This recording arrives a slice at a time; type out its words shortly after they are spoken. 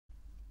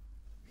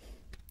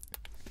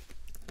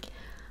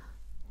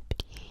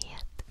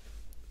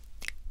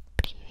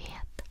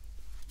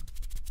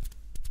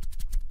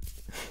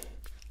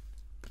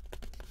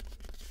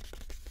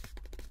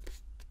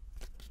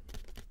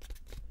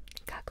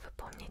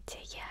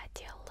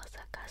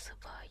заказы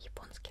в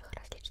японских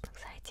различных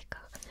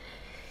сайтиках,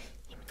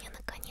 и мне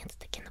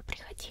наконец-таки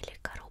приходили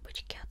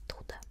коробочки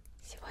оттуда.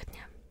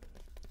 Сегодня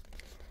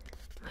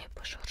мы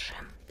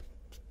пошуршим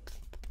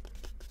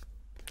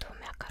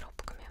двумя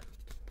коробками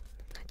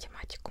на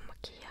тематику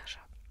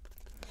макияжа.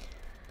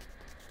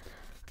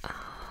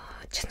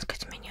 Честно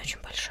сказать, у меня не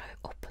очень большой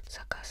опыт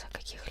заказа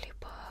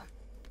каких-либо,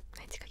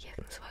 знаете, как я их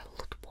называю,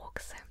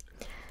 лутбоксы.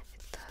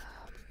 Это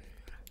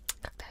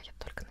когда я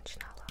только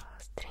начинала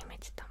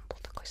стримить, там был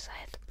такой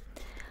сайт,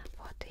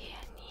 вот, и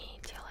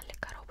они делали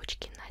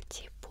коробочки на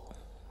типу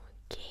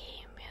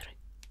геймер,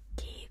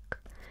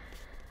 гик,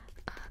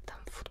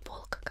 там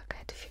футболка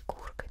какая-то,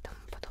 фигурка и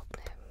тому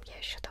подобное. Я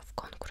еще там в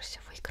конкурсе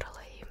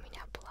выиграла, и у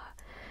меня была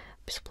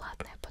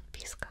бесплатная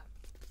подписка.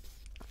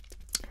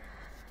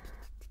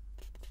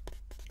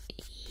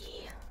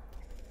 И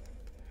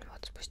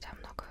вот спустя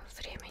много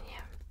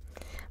времени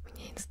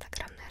мне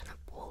Инстаграм, наверное,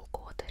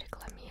 полгода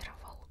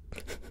рекламировал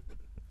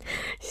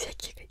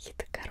всякие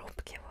какие-то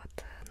коробки,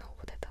 вот, ну,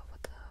 вот это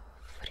вот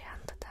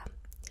варианты, да,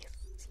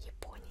 из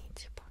Японии,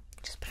 типа.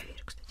 Сейчас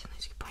проверю, кстати, но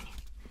из Японии.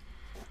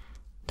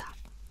 Да,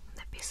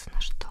 написано,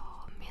 что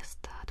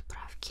место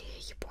отправки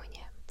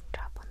Япония,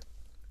 Джапан.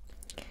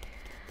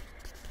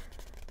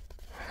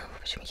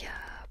 В общем,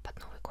 я под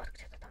Новый год,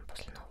 где-то там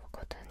после Нового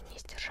года, не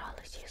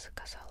сдержалась и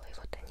заказала, и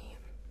вот они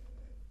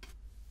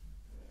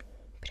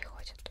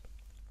приходят.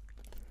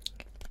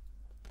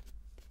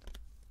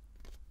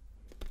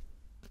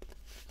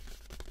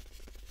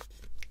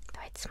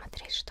 Давайте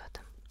смотреть, что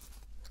там.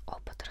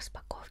 Опыт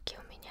распаковки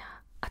у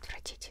меня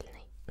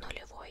отвратительный,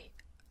 нулевой,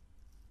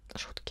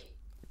 жуткий.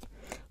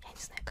 Я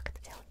не знаю, как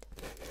это делать.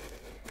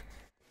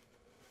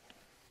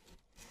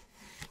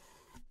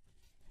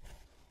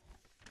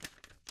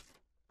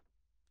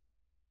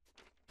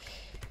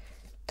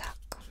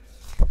 Так,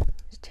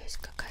 здесь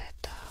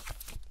какая-то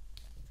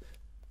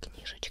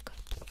книжечка.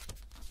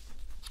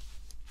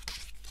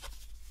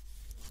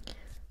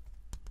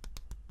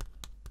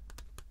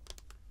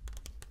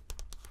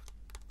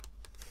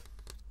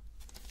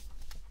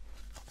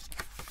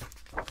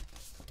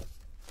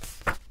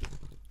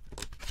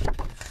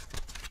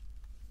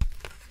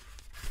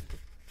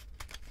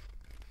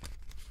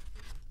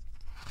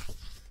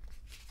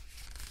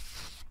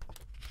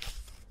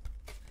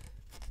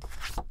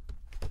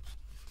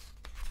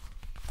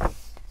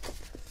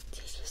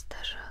 Здесь есть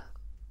даже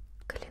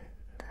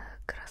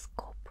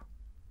гороскоп.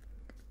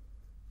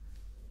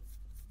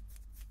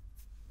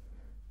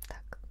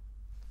 Так,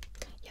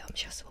 я вам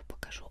сейчас его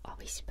покажу, а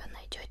вы себя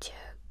найдете,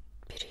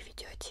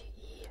 переведете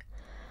и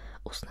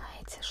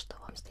узнаете, что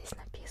вам здесь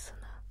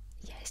написано.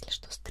 Я, если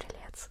что,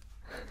 стрелец.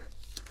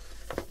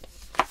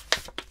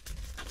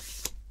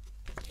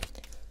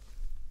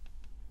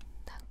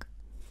 Так.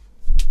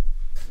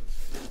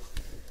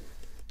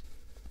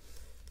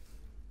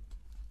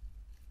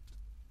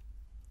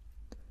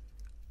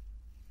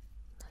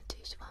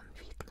 Надеюсь, вам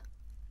видно.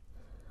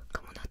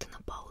 Кому надо,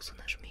 на паузу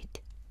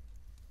нажмите.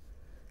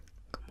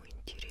 Кому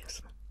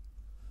интересно.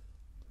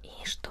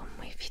 И что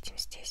мы видим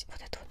здесь?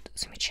 Вот эту вот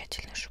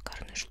замечательную,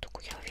 шикарную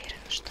штуку. Я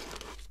уверена, что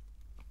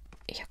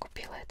я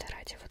купила это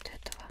ради вот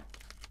этого.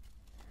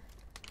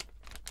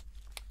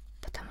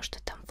 Потому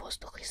что там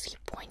воздух из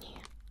Японии.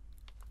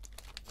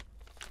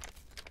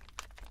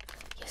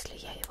 Если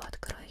я его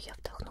открою, я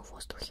вдохну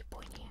воздух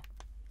Японии.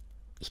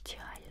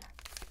 Идеально.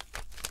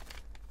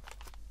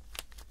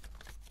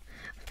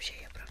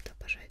 Вообще, я правда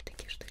обожаю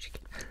такие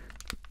штучки.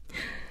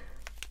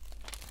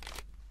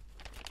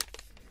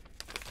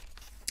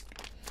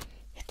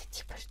 Это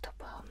типа,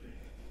 чтобы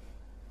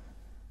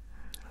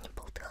не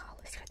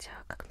болтыхалось,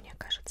 хотя, как мне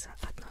кажется,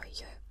 одной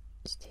ее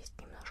здесь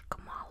немножко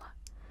мало.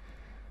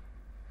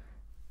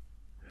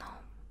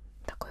 Но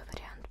такой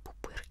вариант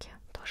пупырки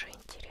тоже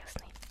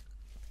интересный.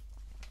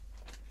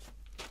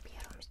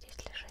 Первым здесь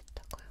лежит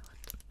такой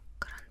вот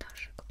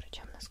карандашик,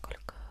 причем насколько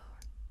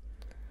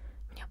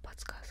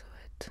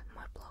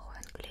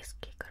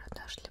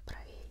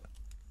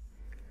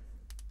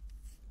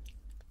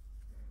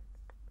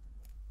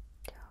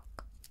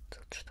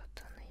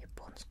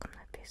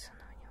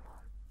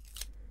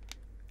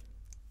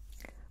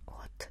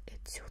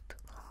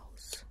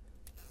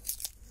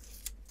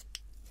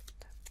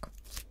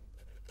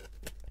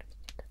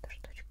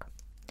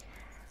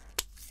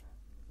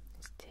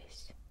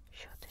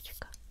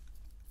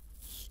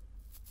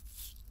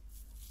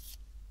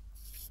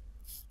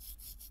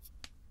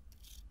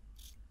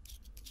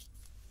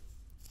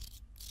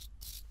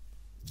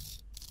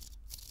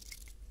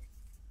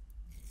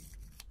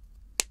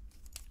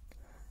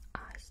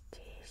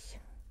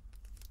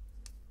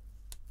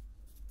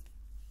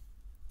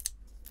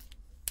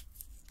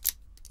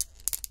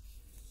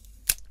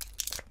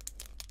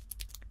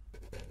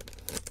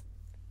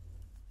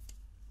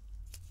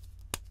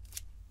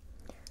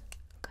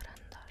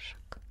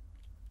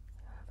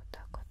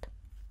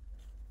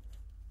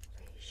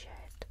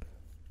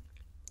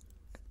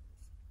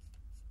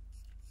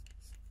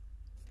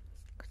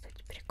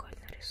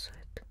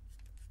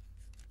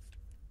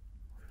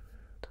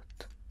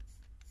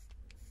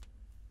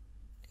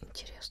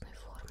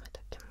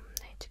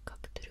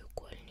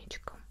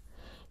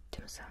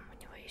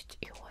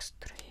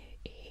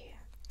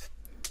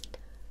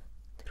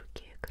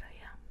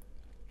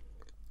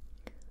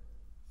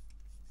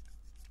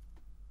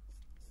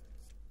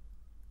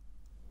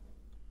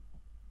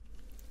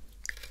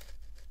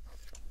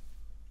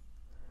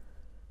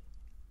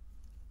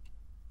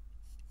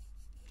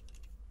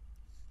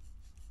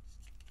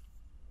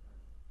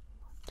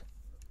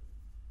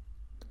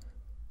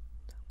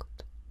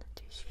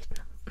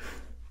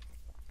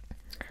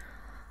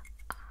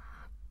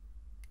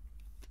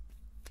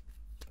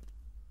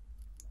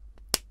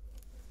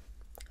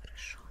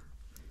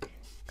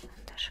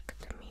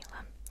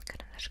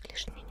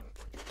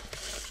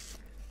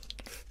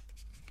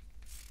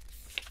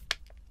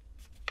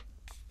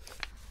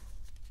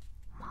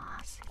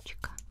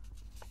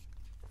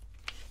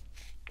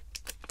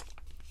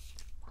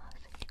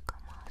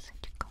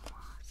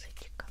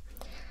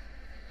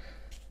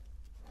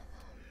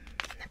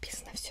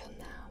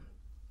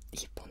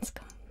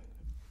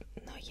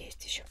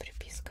есть еще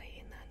приписка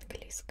и на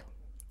английском.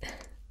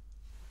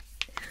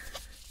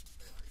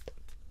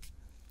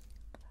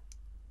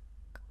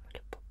 Кому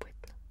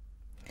любопытно.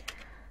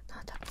 Ну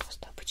а так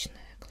просто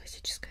обычная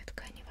классическая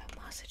тканевая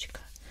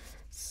масочка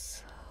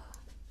с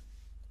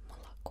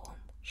молоком,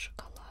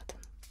 шоколадом.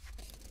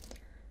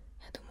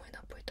 Я думаю,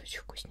 она будет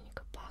очень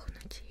вкусненько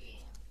пахнуть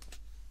и,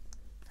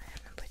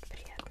 наверное, будет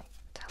приятной.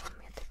 В целом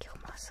мне таких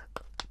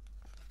масок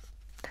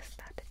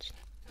достаточно.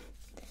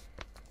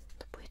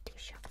 Но будет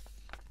еще.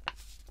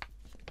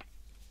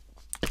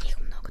 Их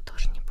много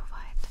тоже не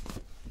бывает.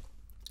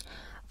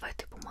 В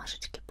этой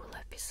бумажечке было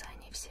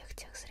описание всех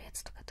тех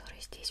средств,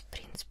 которые здесь, в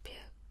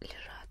принципе,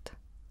 лежат.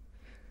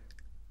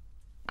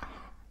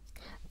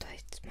 То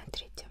есть,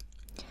 смотрите,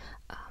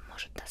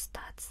 может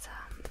достаться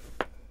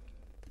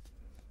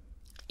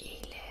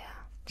или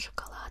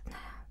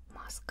шоколадная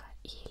маска,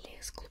 или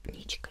с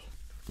клубничкой.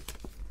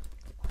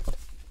 Вот.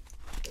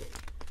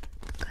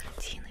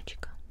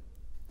 Картиночка.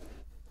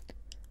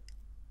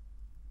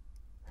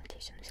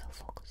 Надеюсь, он взял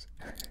фокус.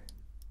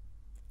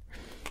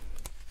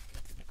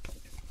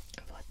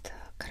 Вот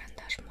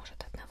карандаш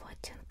может одного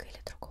оттенка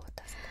или другого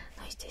достать.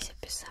 Но и здесь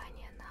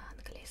описание на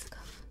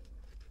английском,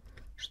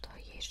 что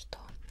есть что.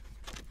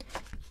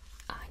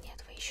 А,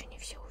 нет, вы еще не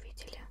все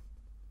увидели.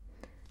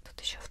 Тут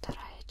еще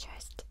вторая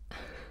часть.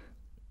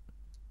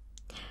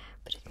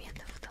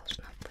 Предметов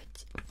должно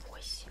быть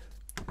 8.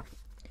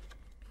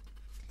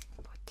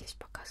 Вот здесь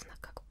показано,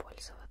 как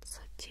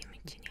пользоваться теми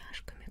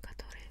теняшками,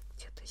 которые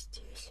где-то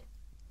здесь.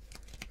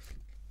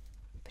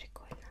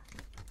 Прикольно.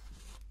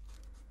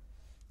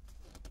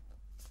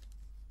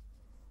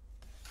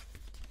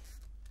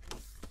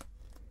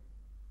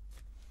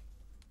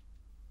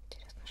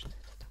 Интересно, что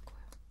это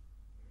такое.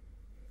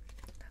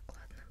 Так,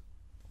 ладно.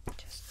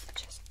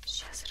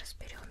 Сейчас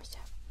разберемся.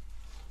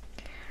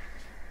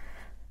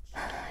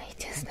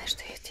 Единственное,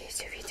 что я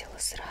здесь увидела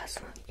сразу,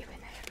 и вы,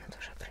 наверное,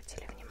 тоже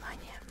обратили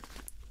внимание,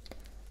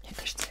 мне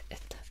кажется,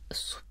 это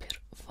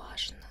супер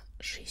важно,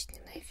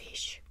 жизненная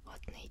вещь.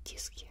 Ватные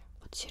диски.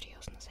 Вот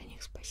серьезно, за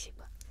них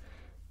спасибо.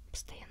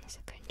 Постоянно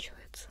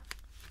заканчиваются.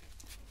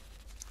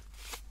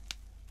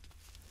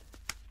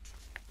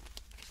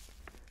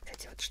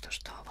 Кстати, вот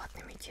что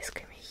ватными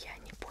дисками я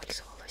не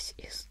пользовалась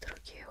из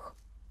других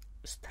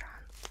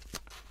стран.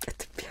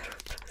 Это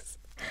первый раз.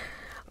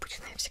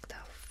 Обычно я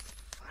всегда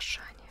в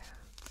Ашане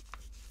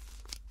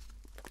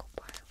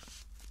покупаю.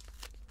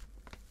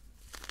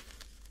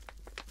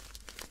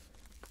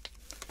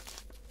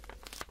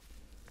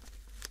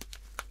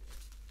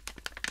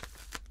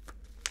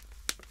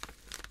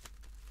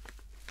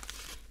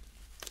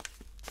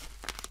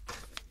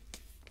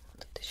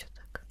 Тут еще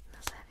так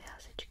на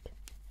завязочке.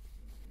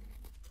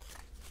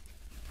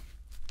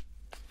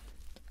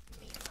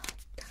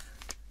 Милота.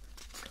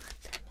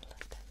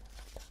 Милота.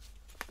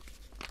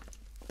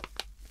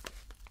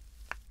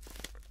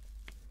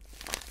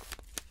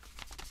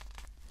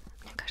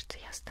 Мне кажется,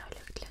 я оставлю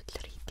их для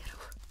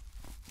триггеров.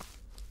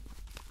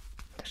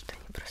 Потому что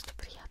они просто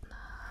приятно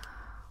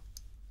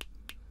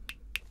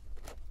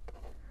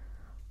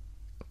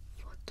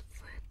вот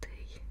в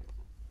этой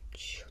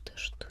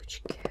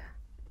чудо-штучке.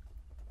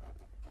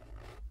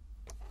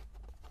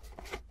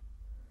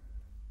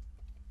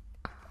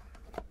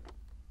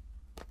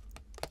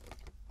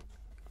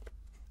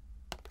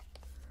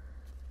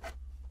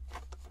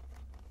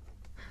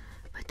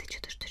 В этой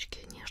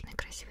чудо-штучке нежный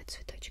красивый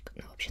цветочек.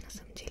 Но вообще на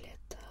самом деле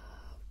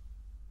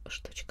это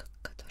штучка,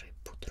 которой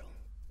пудру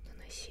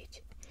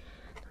наносить.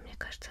 Но мне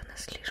кажется, она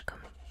слишком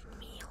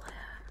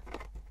милая.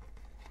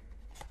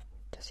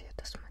 Сейчас ее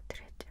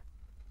досмотреть.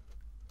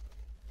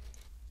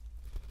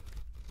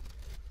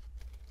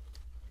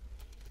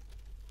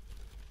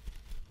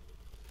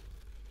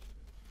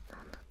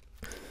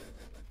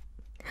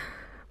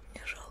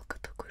 Мне жалко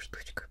такой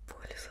штучкой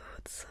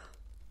пользоваться.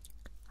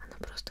 Она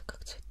просто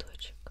как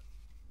цветочек.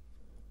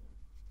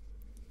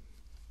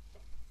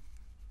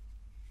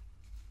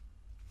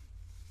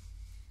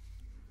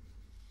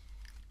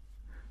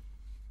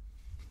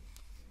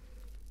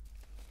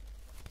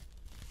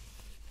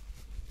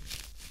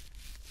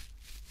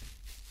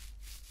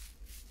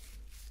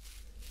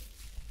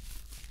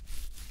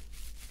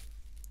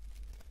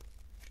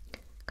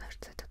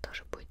 Кажется, это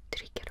тоже будет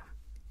триггером.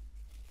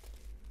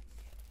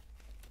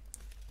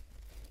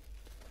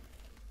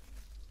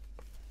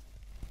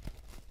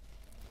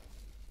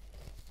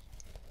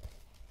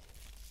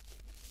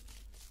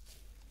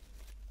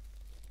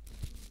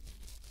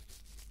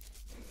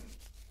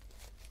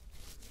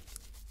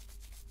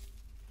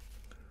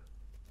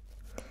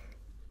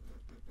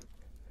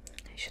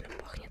 Еще она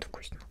пахнет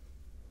вкусно.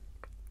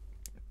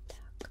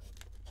 Так.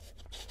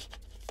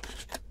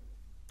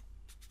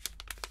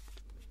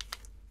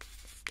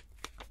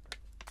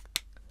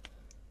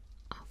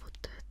 А вот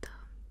это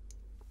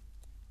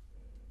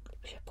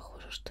вообще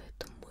похоже, что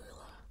это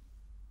мыло.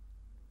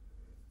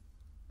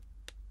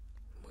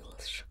 Мыло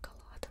с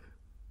шоколадом.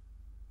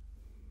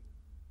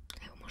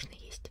 Его можно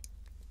есть.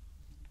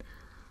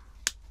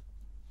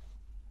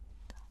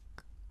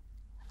 Так.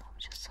 Оно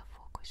сейчас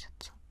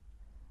зафокусится.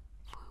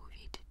 Вы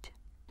увидите.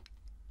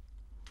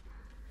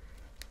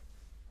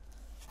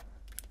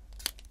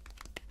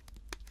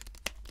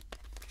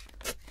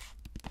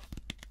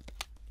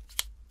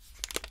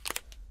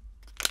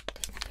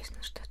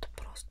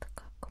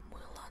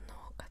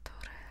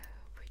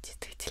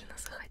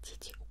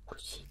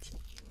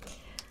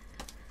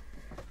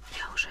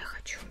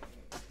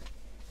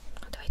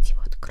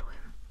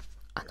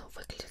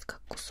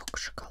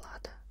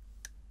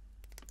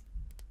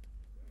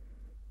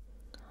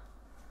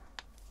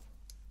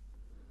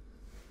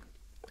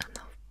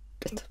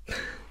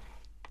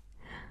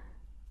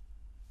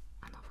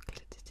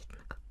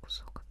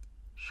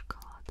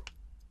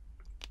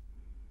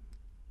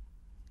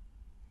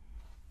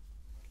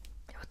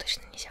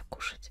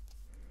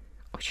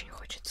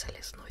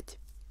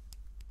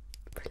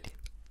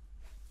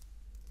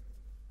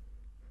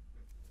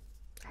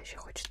 еще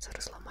хочется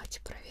разломать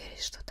и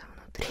проверить, что там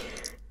внутри.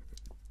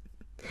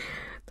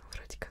 Ну,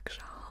 вроде как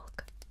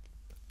жалко.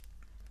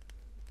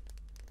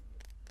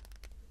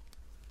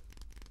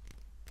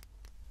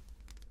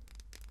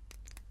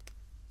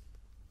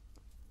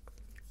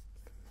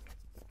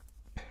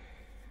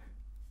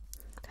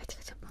 Давайте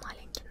хотя бы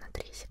маленький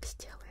надрезик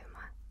сделаем,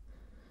 а?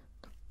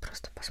 Ну,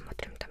 просто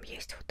посмотрим, там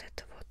есть вот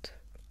это вот.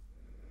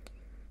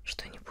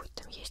 Что-нибудь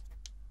там есть.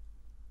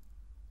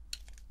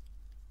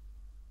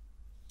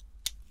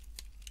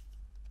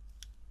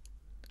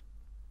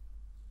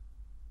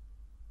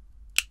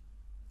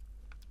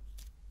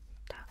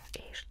 Так,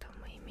 и что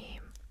мы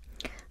имеем?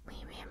 Мы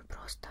имеем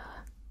просто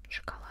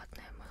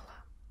шоколадное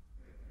мыло.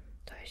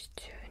 То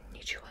есть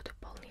ничего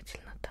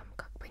дополнительно там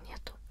как бы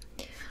нету.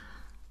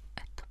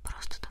 Это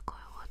просто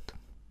такое вот.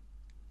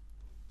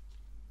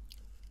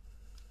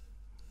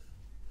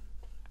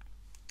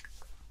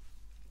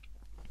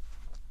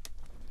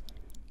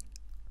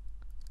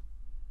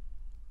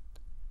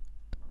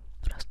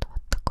 Просто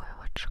вот такое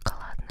вот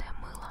шоколадное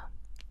мыло.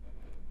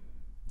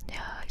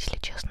 Я, если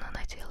честно,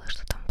 надеялась,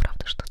 что там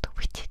правда что-то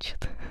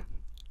вытечет.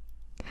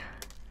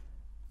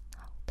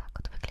 Вот так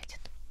вот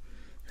выглядит.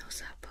 Но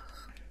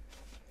запах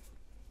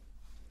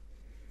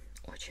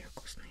очень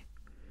вкусный.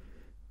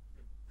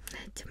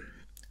 Знаете,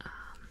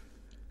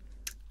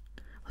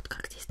 вот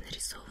как здесь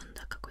нарисован,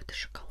 да, какой-то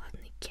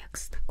шоколадный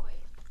кекс такой.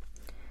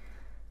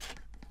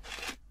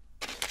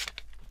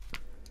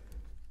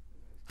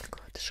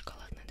 Какой-то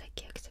шоколадный, да,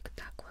 кексик.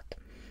 Так вот.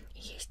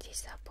 Есть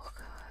здесь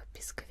запах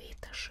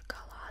бисквита,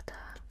 шоколада.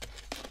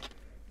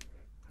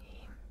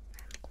 И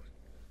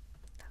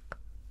так,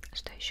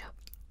 что еще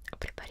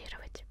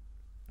препарировать?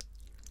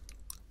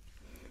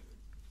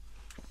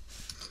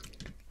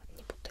 Вот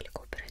не буду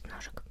далеко убирать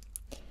ножик.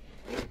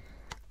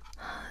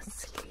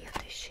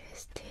 Следующее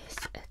здесь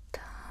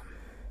это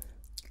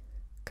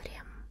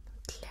крем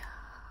для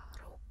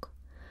рук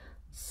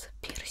с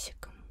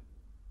персиком.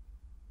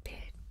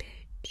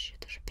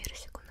 Это же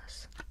персик у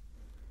нас.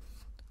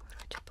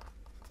 Вроде бы.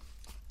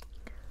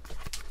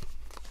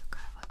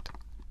 Такая вот.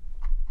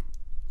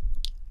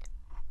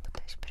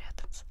 Пытаюсь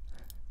прятаться,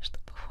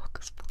 чтобы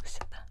фокус был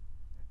сюда.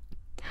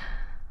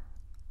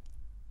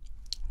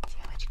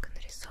 Девочка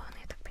нарисована,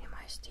 я так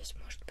понимаю, здесь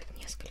может быть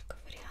несколько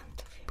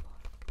вариантов его.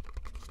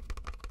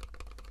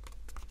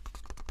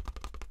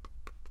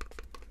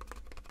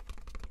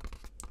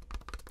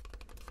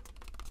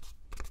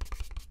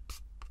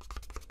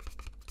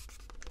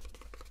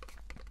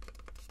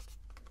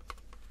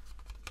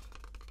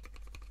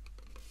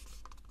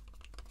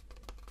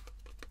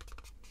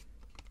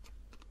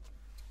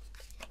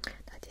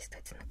 Да, здесь,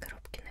 кстати, на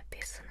коробке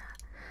написано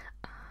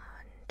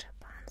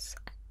Japan's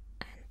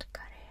and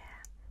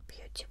Korea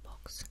Beauty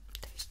Box,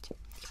 то есть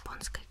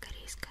японская и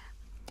корейская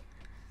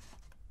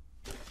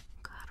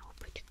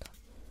коробочка.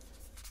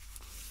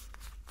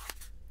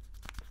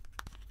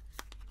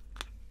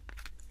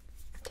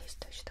 Здесь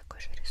точно такой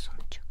же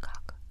рисуночек,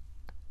 как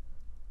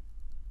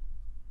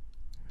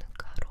на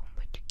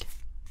коробочке.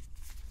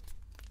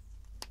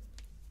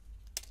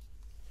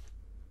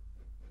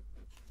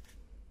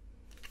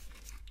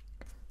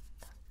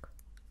 Так.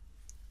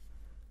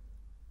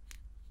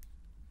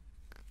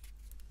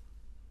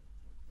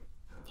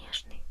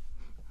 Нежный,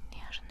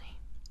 нежный.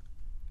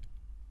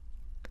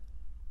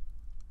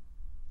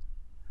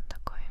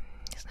 Такой,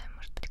 не знаю,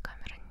 может быть,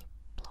 камера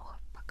неплохо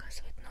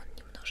показывает, но он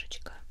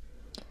немножечко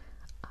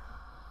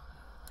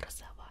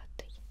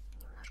розоватый.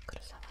 Немножко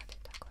розоватый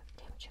такой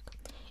кремчик.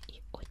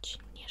 И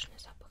очень нежный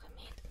запах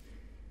имеет.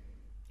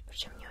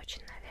 Причем не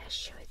очень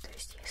навязчивый. То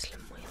есть, если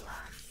мыло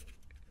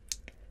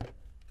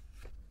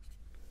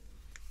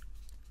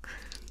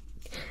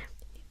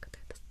некуда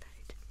это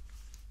ставить.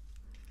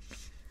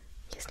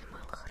 Если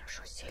мыло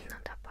хорошо сильно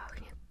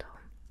допахнет, то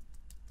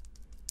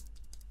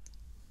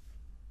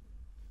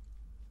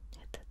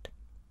этот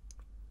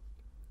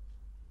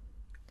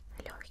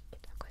легкий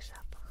такой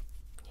запах.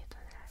 Мне это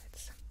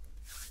нравится.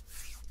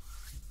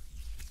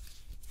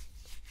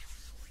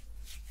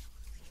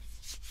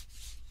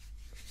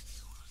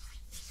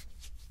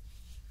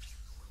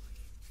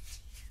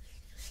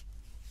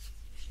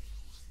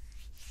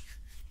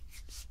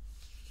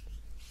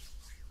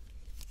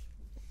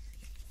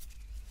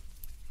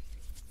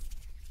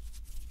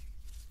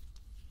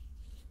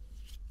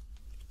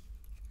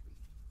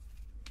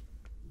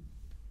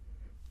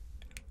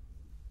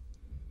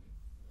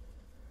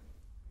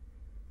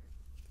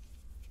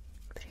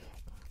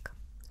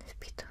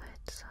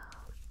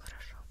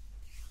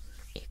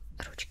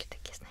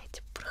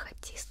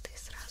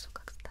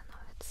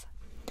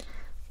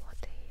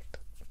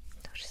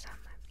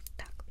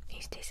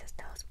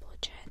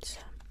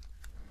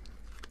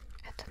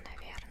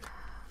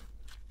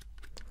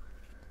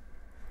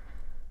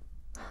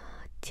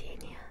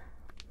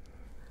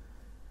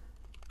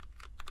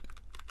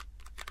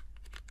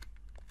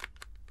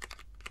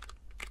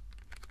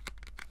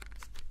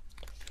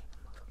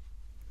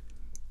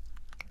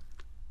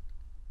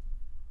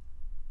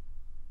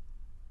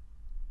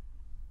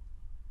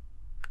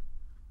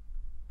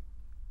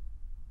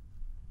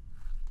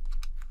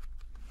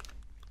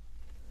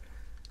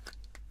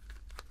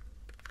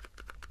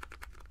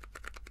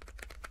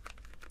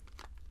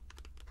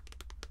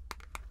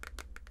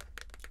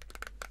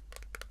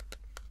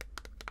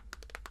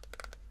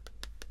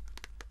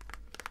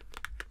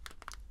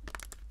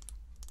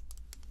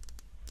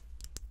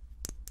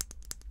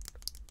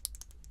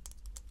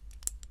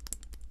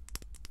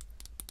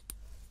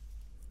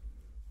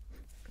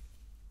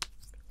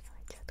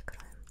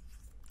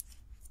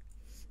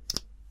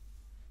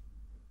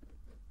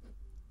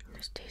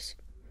 но здесь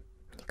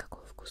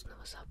никакого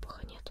вкусного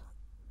запаха нету.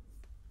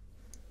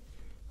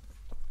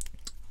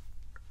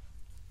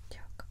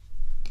 Так,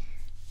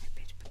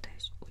 опять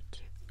пытаюсь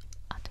уйти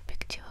от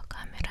объектива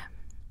камеры,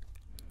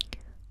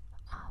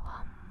 а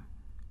вам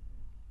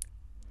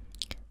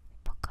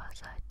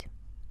показать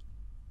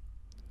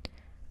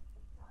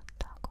вот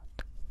так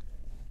вот.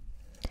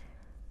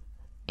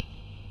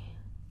 И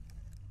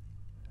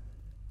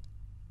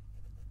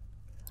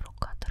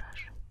рука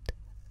дрожит.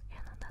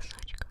 Я на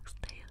носочках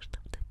стою,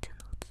 чтобы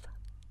дотянуться.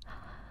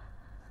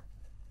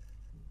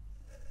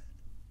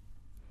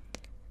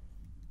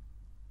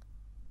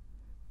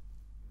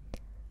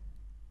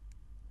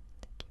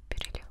 Такие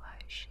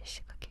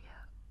переливающиеся, как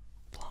я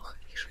плохо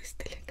вижу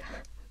издалека.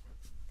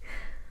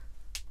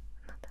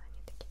 Ну да,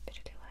 они такие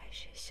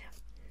переливающиеся.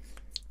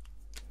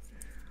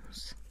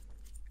 Минус.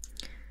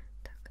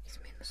 Так, из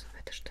минусов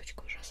эта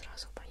штучка уже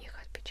сразу по них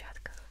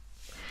отпечатках.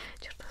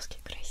 Чертовски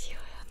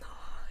красивая, но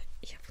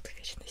я буду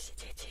вечно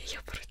сидеть и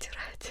ее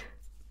протирать.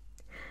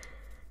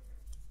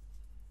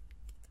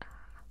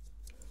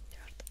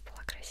 Черт,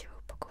 была красивая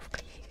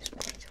упаковка, я ее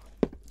испортила.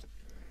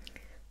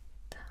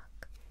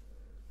 Так.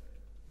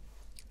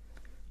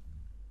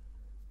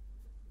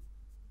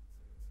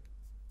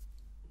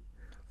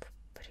 Ну,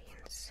 в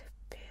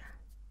принципе,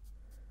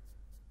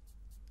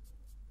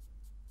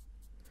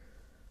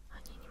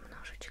 они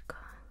немножечко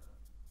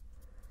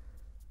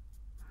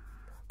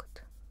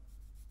могут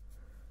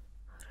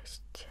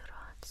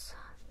растираться,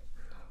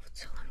 но в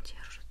целом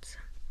держатся.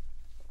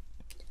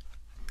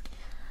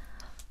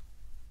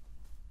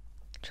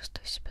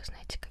 Чувствую себя,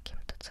 знаете,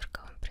 каким-то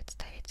цирковым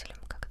представителем,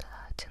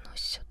 когда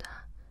тянусь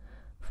сюда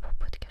в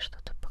попытке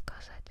что-то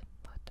показать.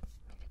 Вот,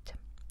 видите?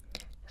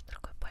 Сейчас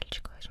другой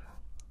пальчик возьму.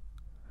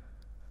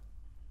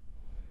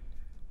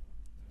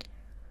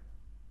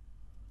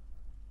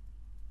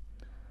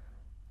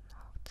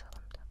 Но в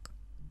целом так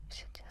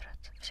все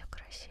держится, все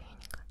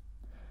красивенько.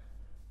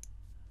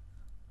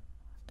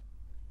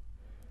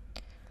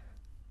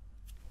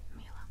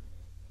 Мило.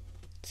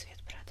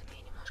 Цвет, правда,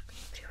 мне немножко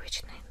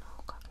непривычный,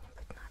 но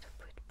как-нибудь надо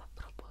будет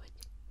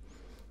попробовать.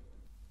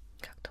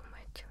 Как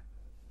думаете,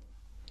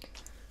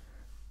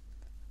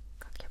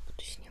 как я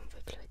буду с ним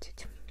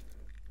выглядеть?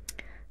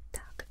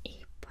 Так,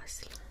 и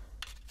после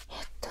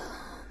это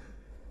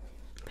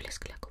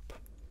блеск для губ.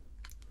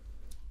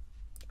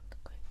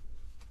 Такой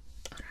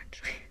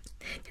оранжевый.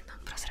 Нет,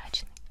 он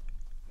прозрачный.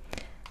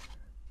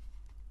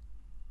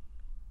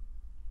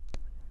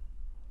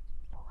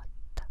 Вот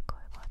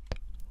такой вот.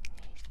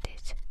 И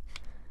здесь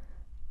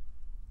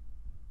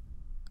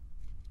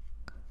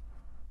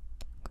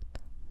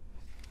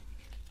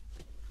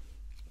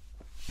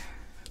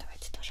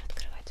давайте тоже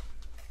открывать.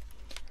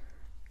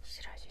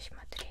 Сразу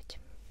смотреть.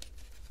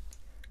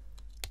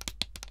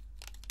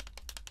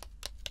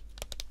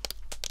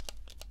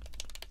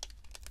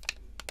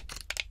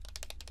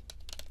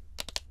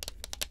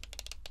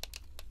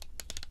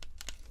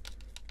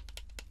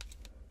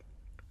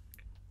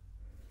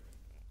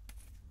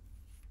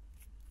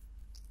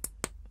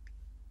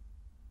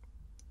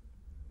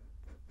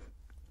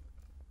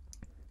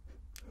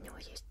 У него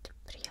есть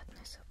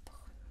приятный запах.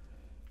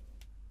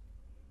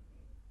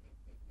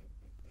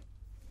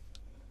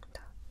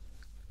 Да,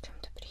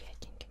 чем-то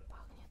приятненьким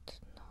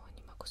пахнет, но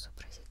не могу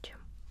сообразить, чем.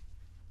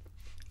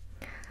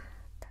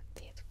 Так,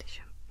 я тут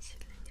еще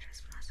сильно не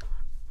размазала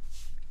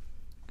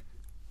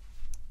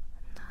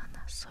на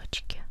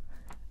носочки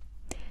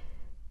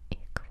и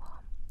к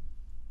вам.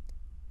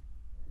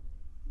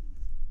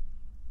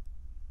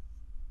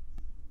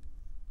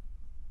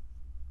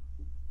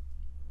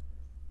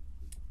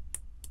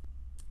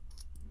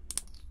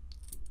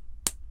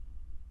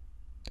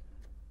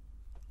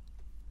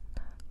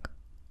 Так.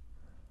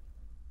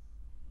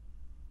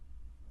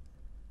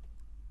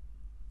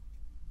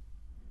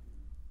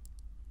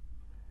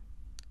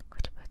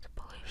 Хоть бы это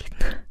было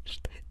видно,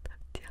 что я так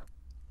делаю.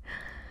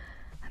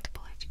 Надо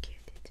было очки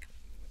одеть.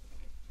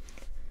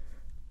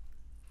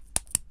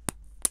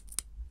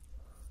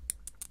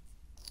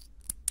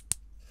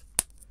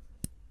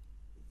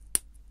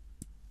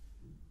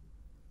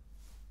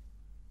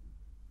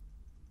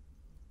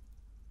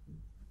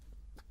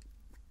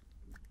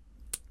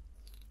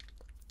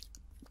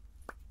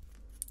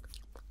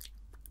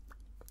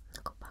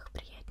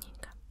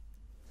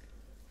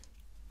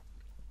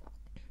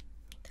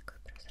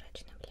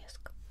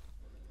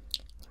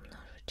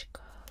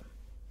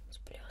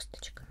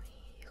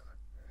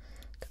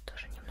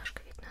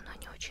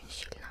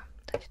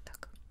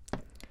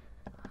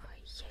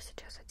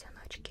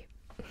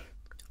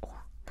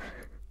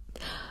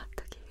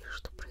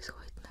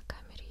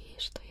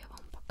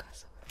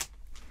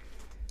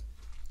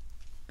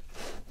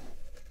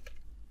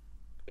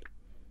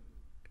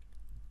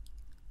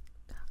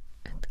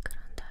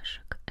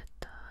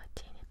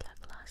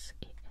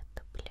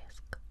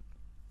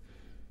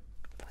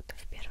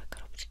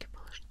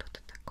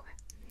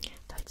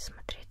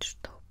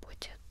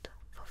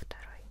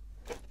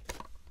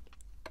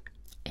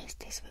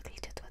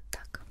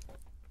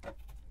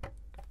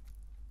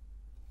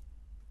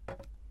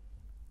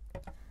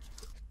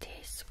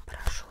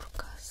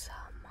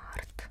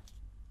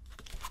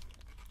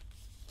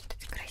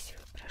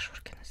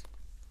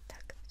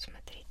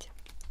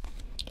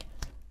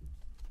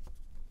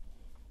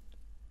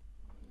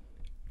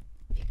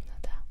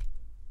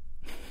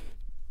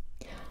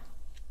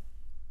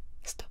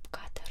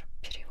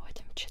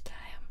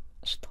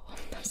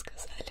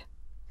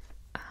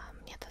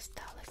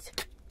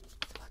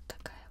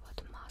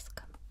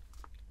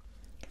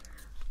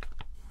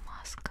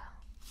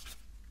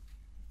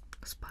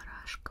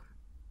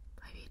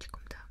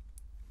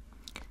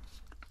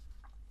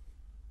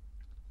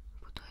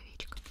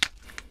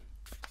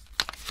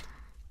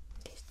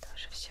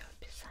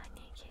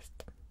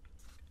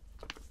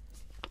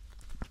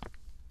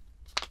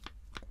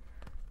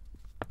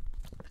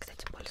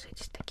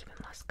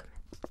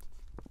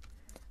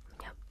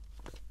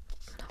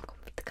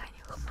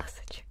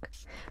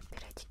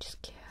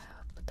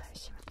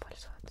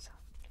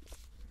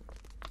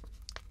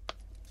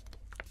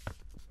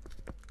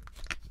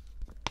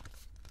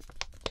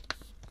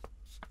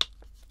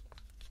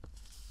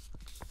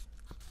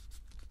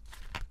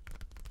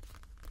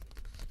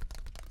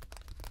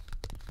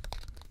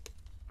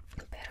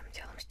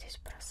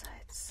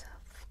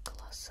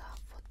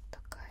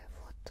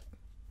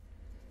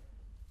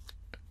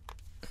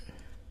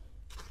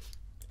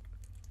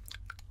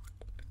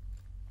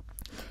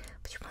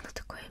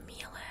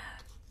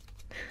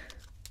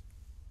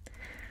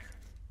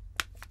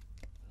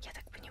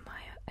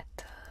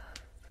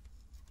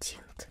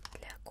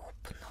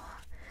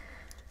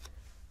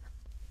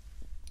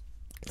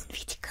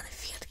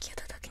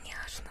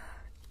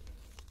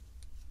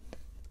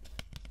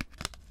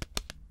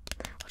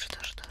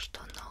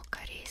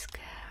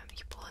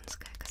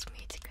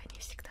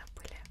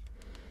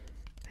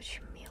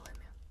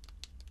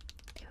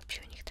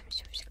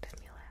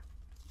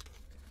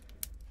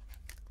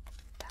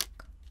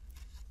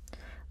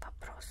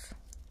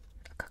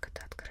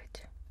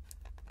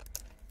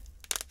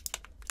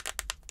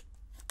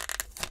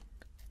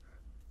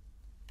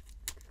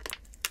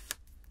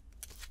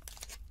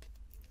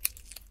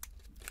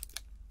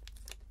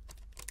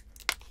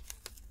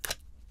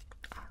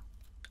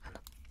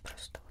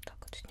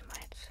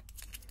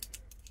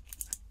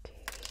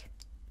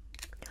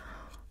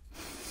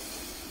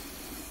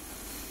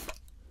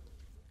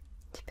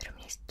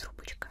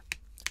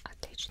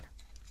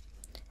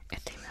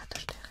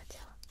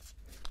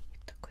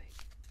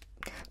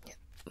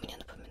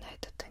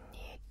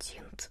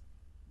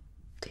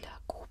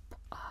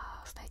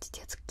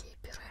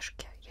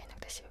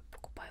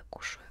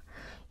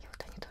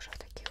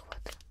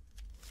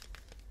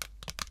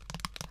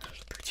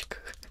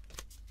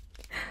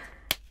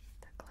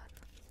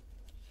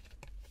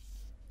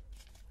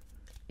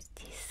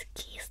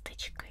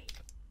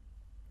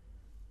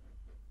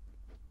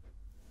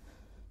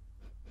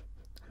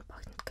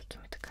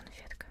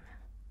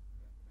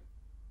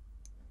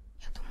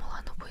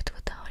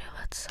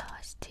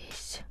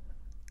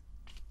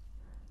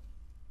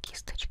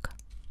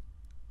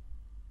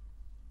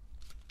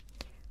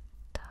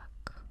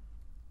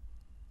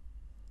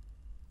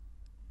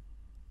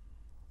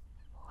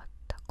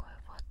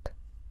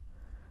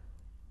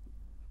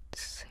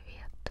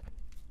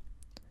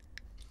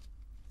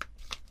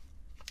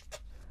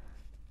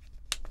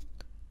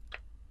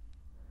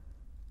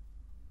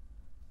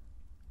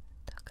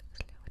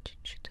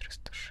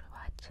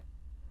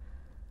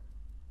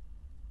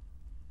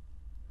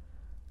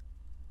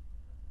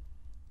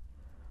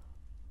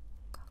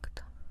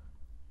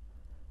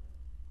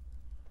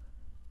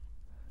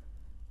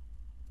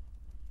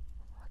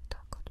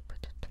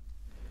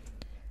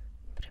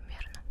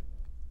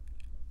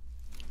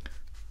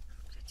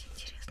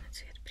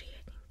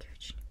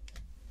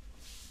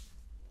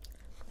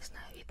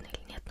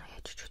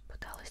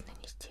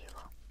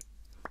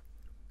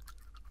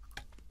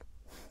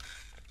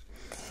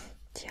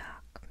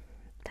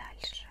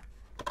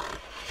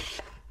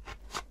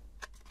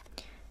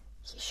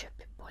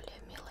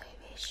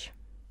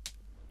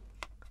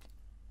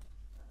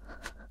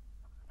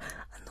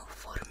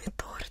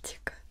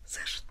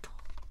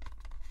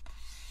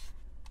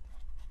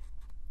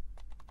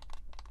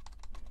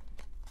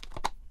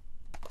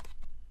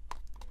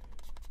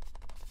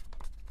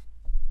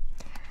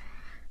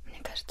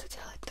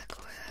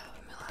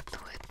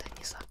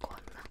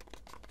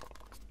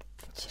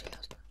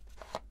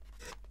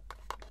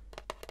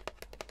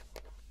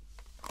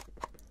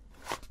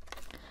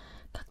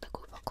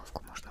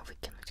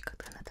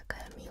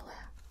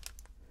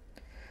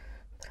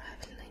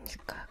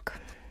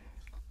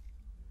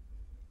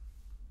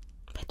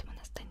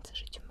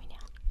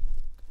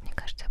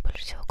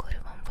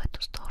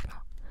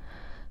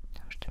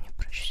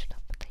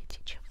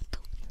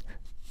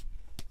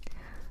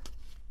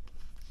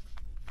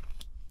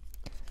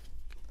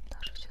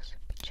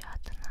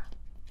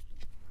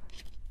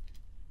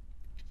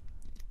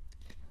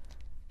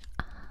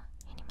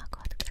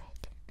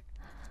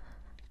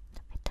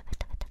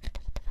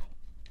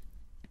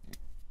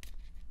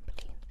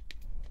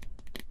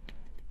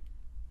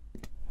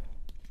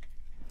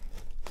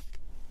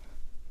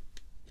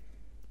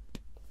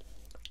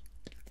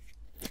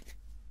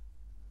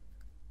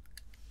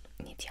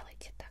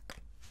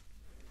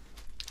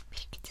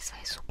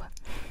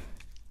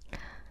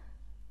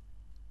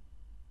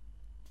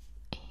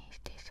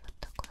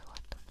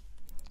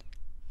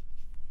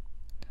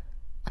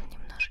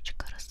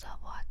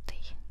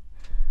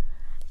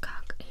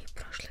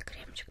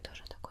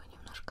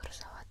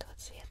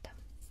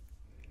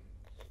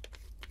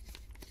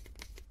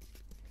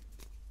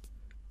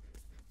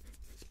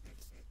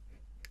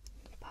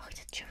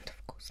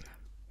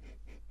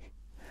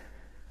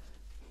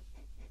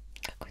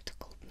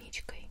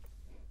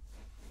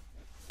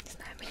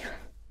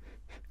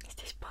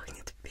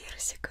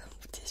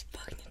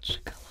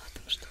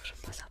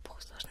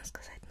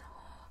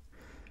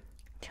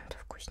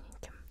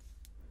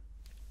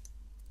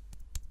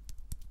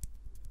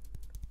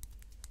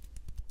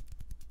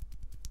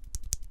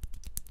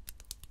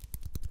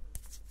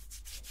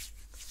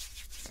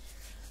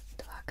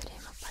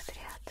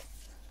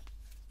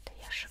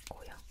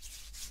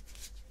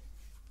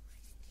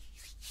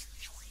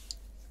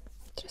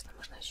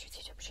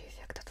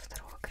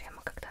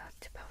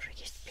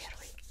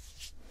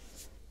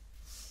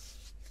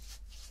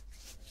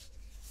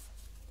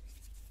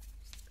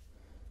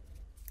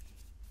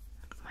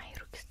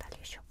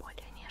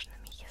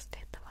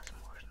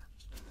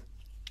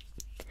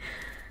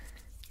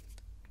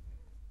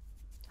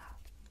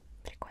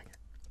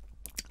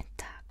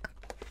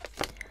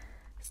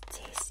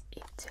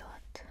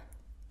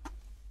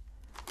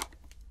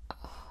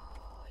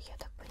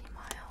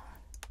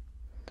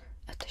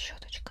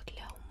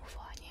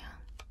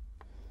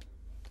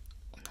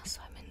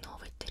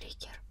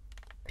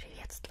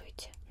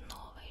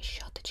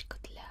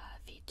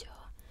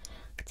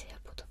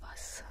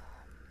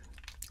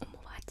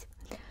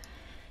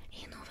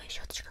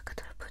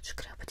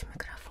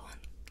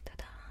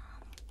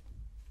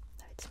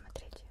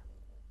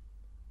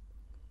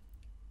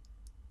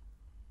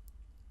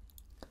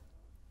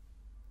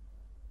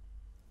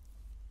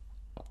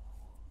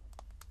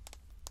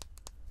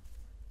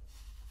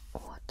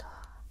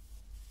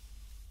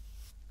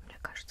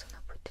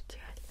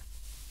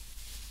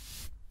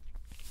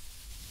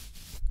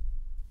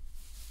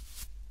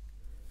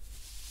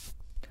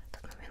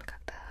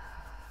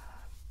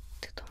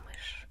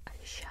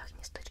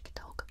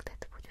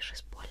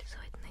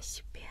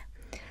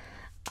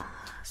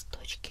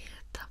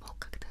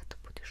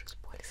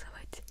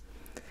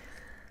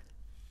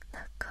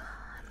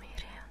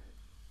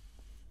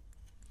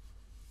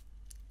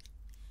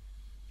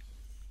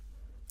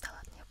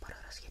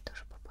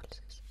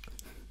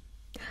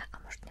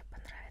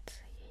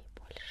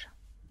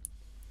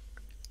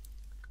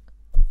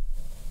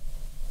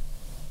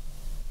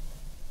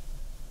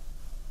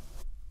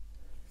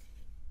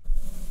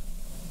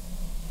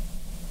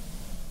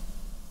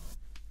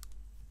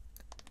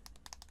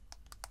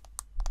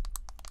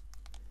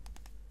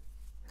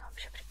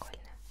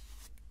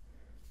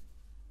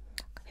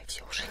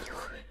 все уже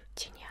нюхаю.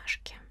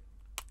 Теняшки.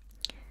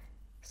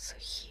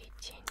 Сухие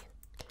тени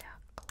для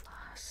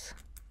глаз.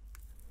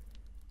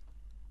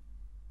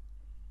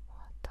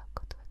 Вот так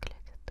вот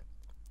выглядит.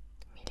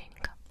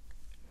 Миленько.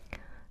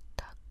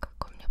 Так,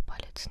 какой у меня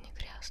палец не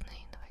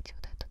грязный. Давайте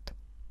вот этот.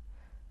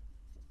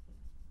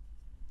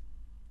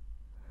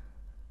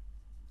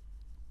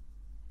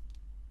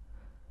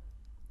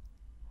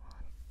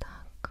 Вот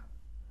так.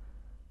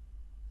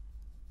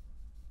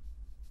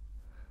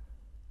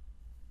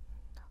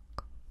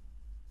 Так.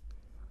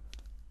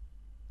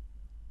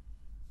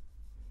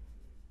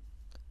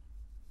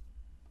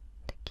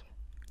 Такие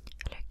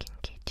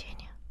легенькие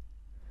тени.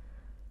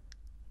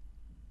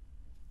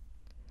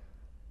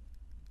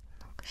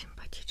 Ну-ка,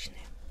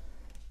 симпатичные.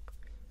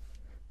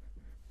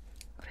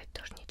 Вроде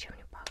тоже ничем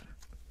не пахнут.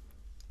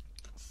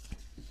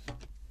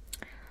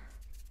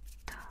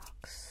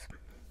 Такс.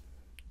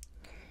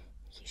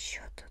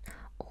 Еще тут.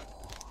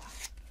 О,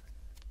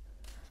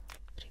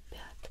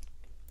 ребят,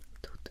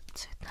 тут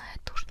цветная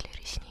тушь для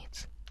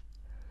ресниц.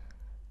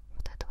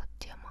 Вот эта вот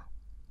тема.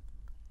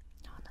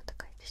 Она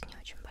такая здесь не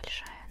очень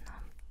большая, но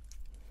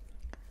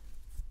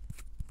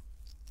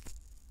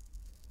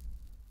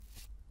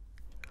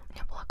у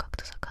меня была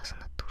как-то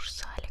заказана тушь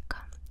Салика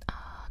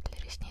для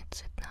ресниц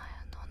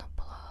цветная, но она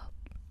была,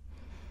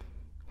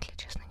 если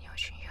честно, не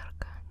очень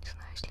яркая. Не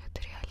знаю, если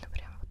это реально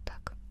прям вот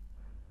так.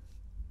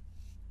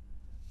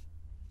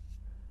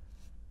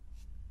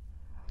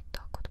 Вот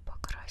так вот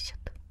покрасит.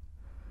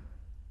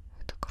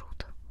 Это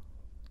круто.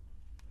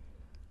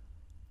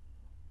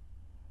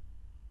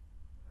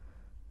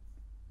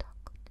 Так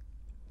вот.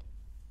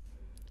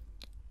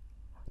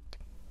 Вот.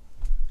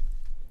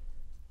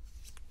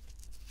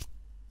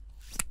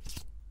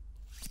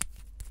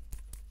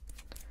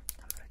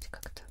 Там вроде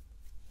как-то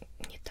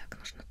не так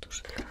нужно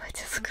тушь открывать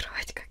и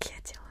закрывать, как я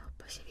делаю.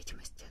 По всей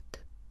видимости, это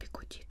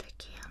бигуди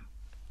такие.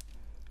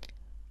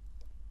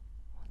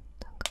 Вот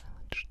такая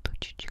вот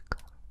штучечка.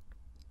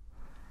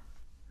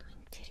 Ну,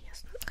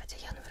 интересно. Хотя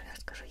я, например,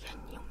 скажу, я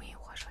не умею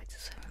ухаживать за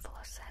своими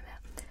волосами.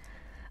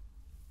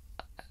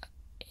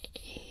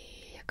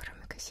 И я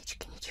кроме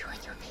косички ничего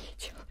не умею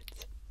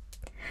делать.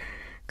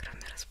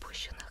 Кроме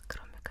распущенных,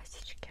 кроме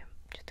косички,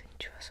 что-то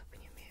ничего особо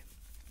не умею.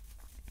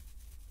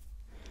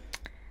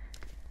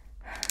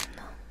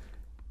 Но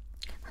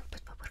надо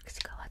будет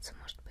попрактиковаться,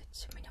 может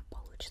быть, у меня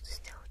получится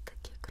сделать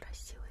такие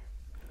красивые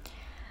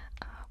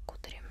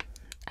кудри.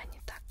 Они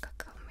так,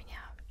 как у меня.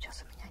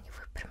 Сейчас у меня они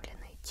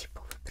выпрямленные,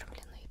 типа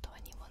выпрямленные, то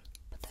они вон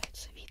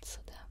пытаются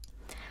виться, да.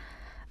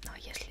 Но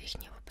если их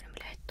не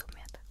выпрямлять, то у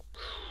меня так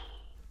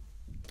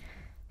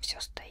все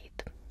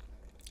стоит.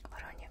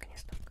 Воронье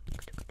гнездо.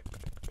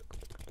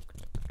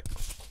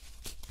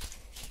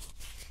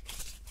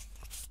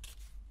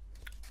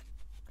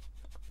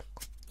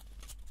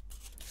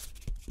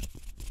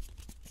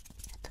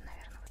 Это,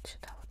 наверное, вот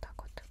сюда вот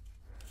так вот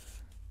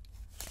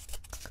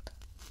как-то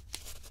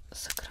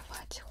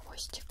закрывать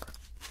хвостик,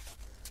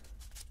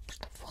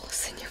 чтобы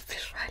волосы не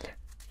убежали.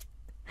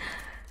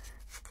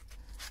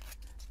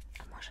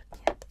 А может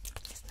нет,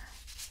 не знаю.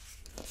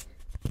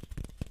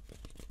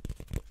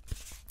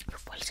 Вы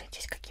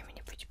пользуетесь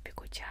какими-нибудь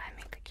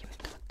бигудями,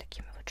 какими-то вот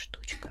такими вот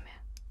штучками?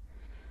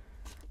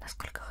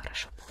 Насколько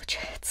хорошо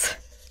получается?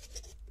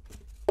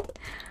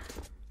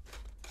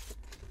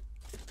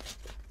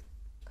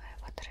 Такая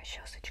вот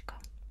расчесочка.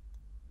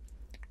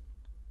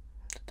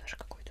 Тут тоже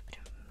какой-то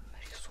прям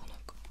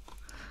рисунок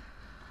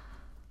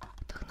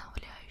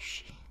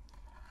вдохновляющий.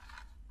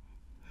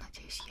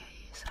 Надеюсь, я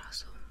ей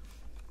сразу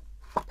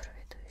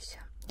проведусь.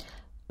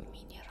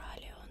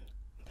 Минералион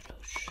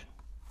бруш.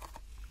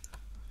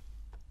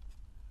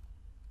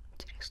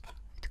 Интересно,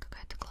 это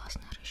какая-то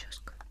классная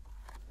расческа.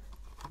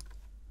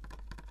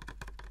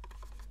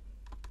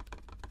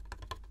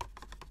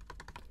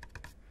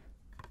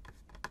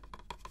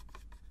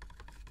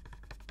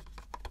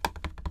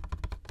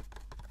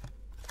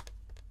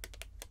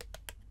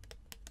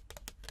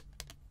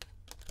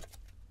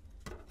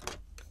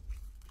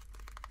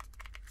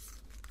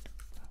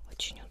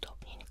 Очень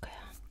удобненькая.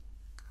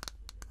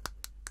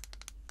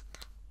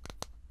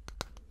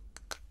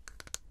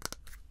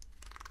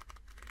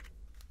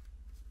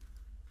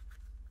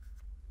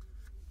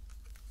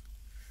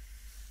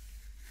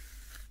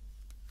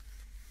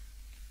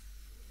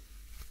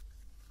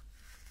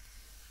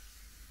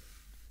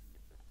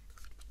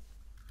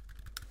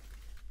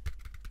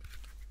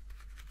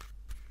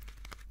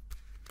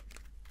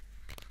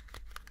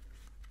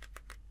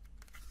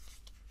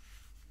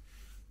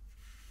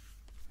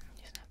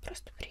 Не знаю,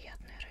 просто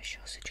приятная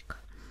расчесочка.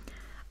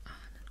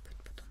 Надо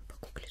будет потом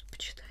погуглить,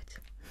 почитать.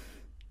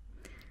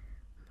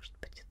 Может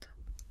быть, это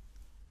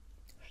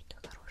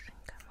что-то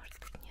хорошенькое, может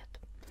быть, нет.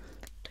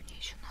 Тут у нее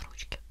еще на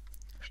ручке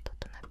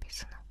что-то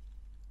написано.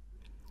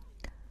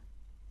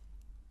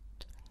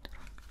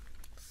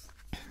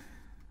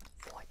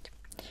 Вот.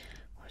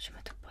 В общем,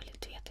 это были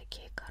две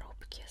такие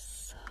коробки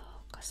с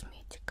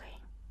косметикой.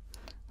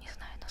 Не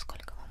знаю,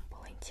 насколько вам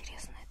было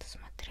интересно это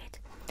смотреть,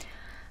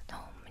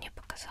 но мне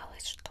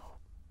показалось, что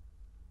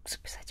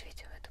записать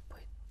видео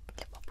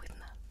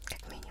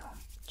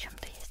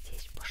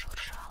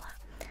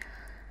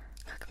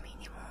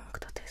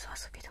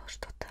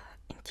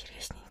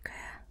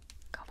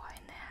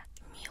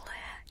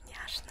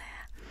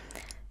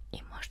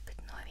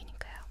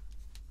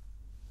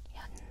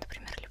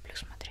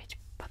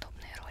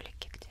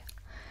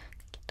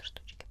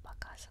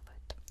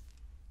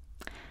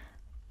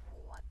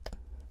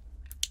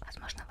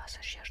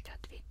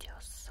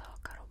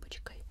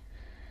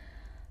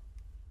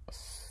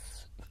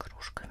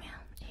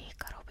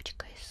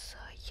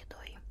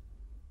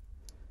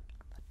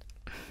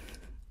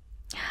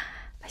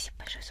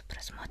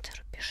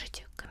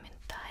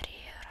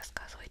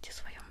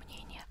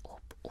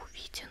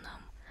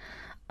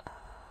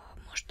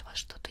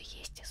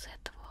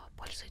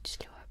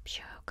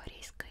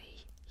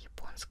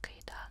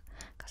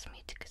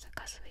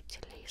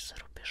из-за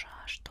рубежа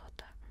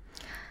что-то.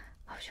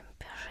 В общем,